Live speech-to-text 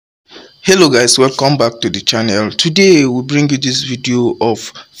Hello guys, welcome back to the channel. Today we bring you this video of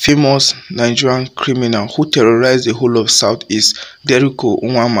famous Nigerian criminal who terrorized the whole of Southeast, Derico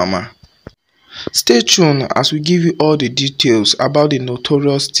Nwamama. Stay tuned as we give you all the details about the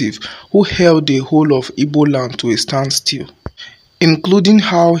notorious thief who held the whole of Igboland to a standstill, including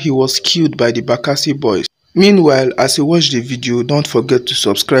how he was killed by the Bakassi boys. Meanwhile, as you watch the video, don't forget to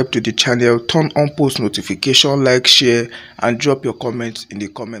subscribe to the channel, turn on post notification, like, share, and drop your comments in the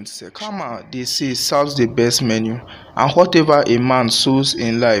comment section. Karma, they say, serves the best menu, and whatever a man sows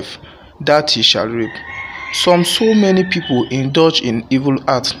in life, that he shall reap. So many people indulge in evil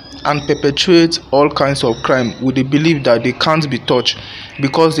acts and perpetrate all kinds of crime with the belief that they can't be touched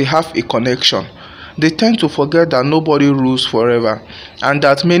because they have a connection. They tend to forget that nobody rules forever and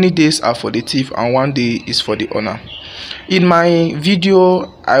that many days are for the thief and one day is for the owner. In my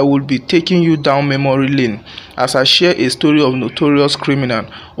video, I will be taking you down memory lane as I share a story of notorious criminal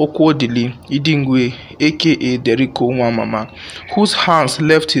Ukwudili, aka Derico Nwamama, whose hands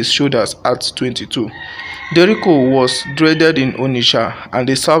left his shoulders at 22. Derico was dreaded in Onitsha and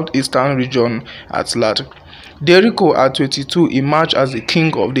the southeastern region at large. Derico at 22 emerged as the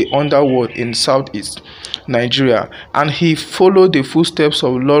king of the underworld in southeast Nigeria, and he followed the footsteps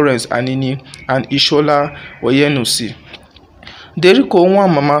of Lawrence Anini and Ishola Oyenusi. Derico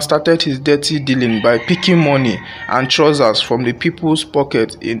Nwamama started his dirty dealing by picking money and trousers from the people's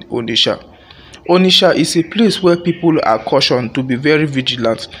pockets in Onitsha. Onitsha is a place where people are cautioned to be very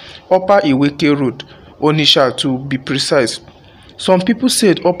vigilant. Upper Iweke Road, Onitsha to be precise. Some people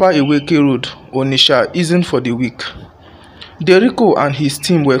said Upper Iweke Road, Onitsha, isn't for the weak. Derico and his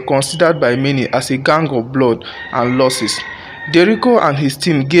team were considered by many as a gang of blood and losses. Derico and his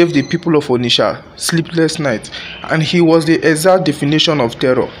team gave the people of Onitsha sleepless nights, and he was the exact definition of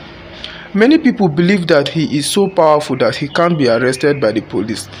terror. Many people believe that he is so powerful that he can't be arrested by the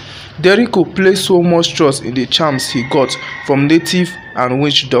police. Derico placed so much trust in the charms he got from native and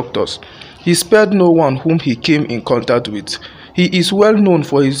witch doctors. He spared no one whom he came in contact with. He is well known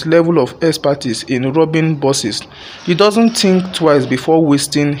for his level of expertise in robbing bosses. He doesn't think twice before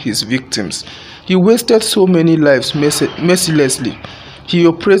wasting his victims. He wasted so many lives mercilessly. He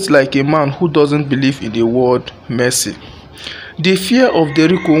operates like a man who doesn't believe in the word mercy. The fear of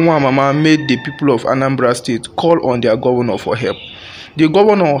Derico Nwamama made the people of Anambra State call on their governor for help. The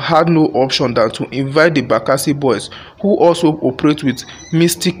governor had no option than to invite the Bakassi boys, who also operate with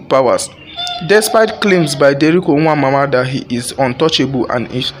mystic powers. Despite claims by Derico Nwamama that he is untouchable and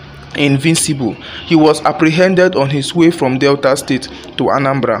invincible, he was apprehended on his way from Delta State to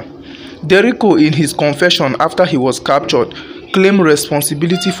Anambra. Derico, in his confession after he was captured, claimed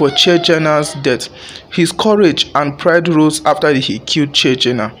responsibility for Chechena's death. His courage and pride rose after he killed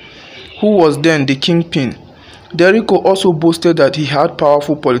Chechena, who was then the kingpin. Derico also boasted that he had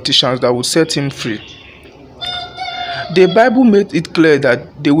powerful politicians that would set him free. The Bible made it clear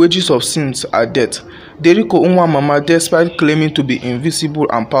that the wages of sins are death. Derico Nwamama, despite claiming to be invisible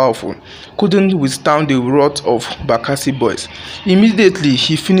and powerful, couldn't withstand the wrath of Bakassi boys. Immediately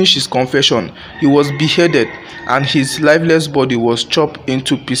he finished his confession, he was beheaded and his lifeless body was chopped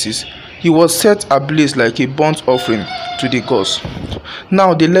into pieces. He was set ablaze like a burnt offering to the gods.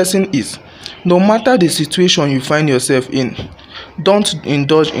 Now the lesson is, no matter the situation you find yourself in, don't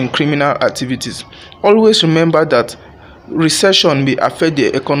indulge in criminal activities. Always remember that recession may affect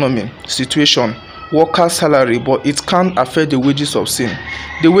the economy situation, workers' salary, but it can't affect the wages of sin.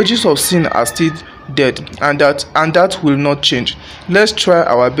 The wages of sin are still dead, and that will not change. Let's try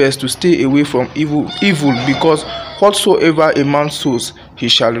our best to stay away from evil because whatsoever a man sows, he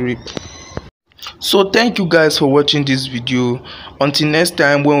shall reap. So thank you guys for watching this video. Until next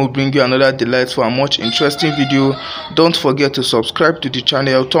time when we bring you another delightful and much interesting video, don't forget to subscribe to the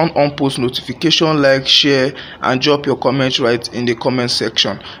channel, turn on post notification, like, share, and drop your comments right in the comment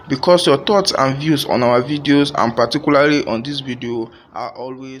section, because your thoughts and views on our videos and particularly on this video are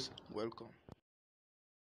always welcome.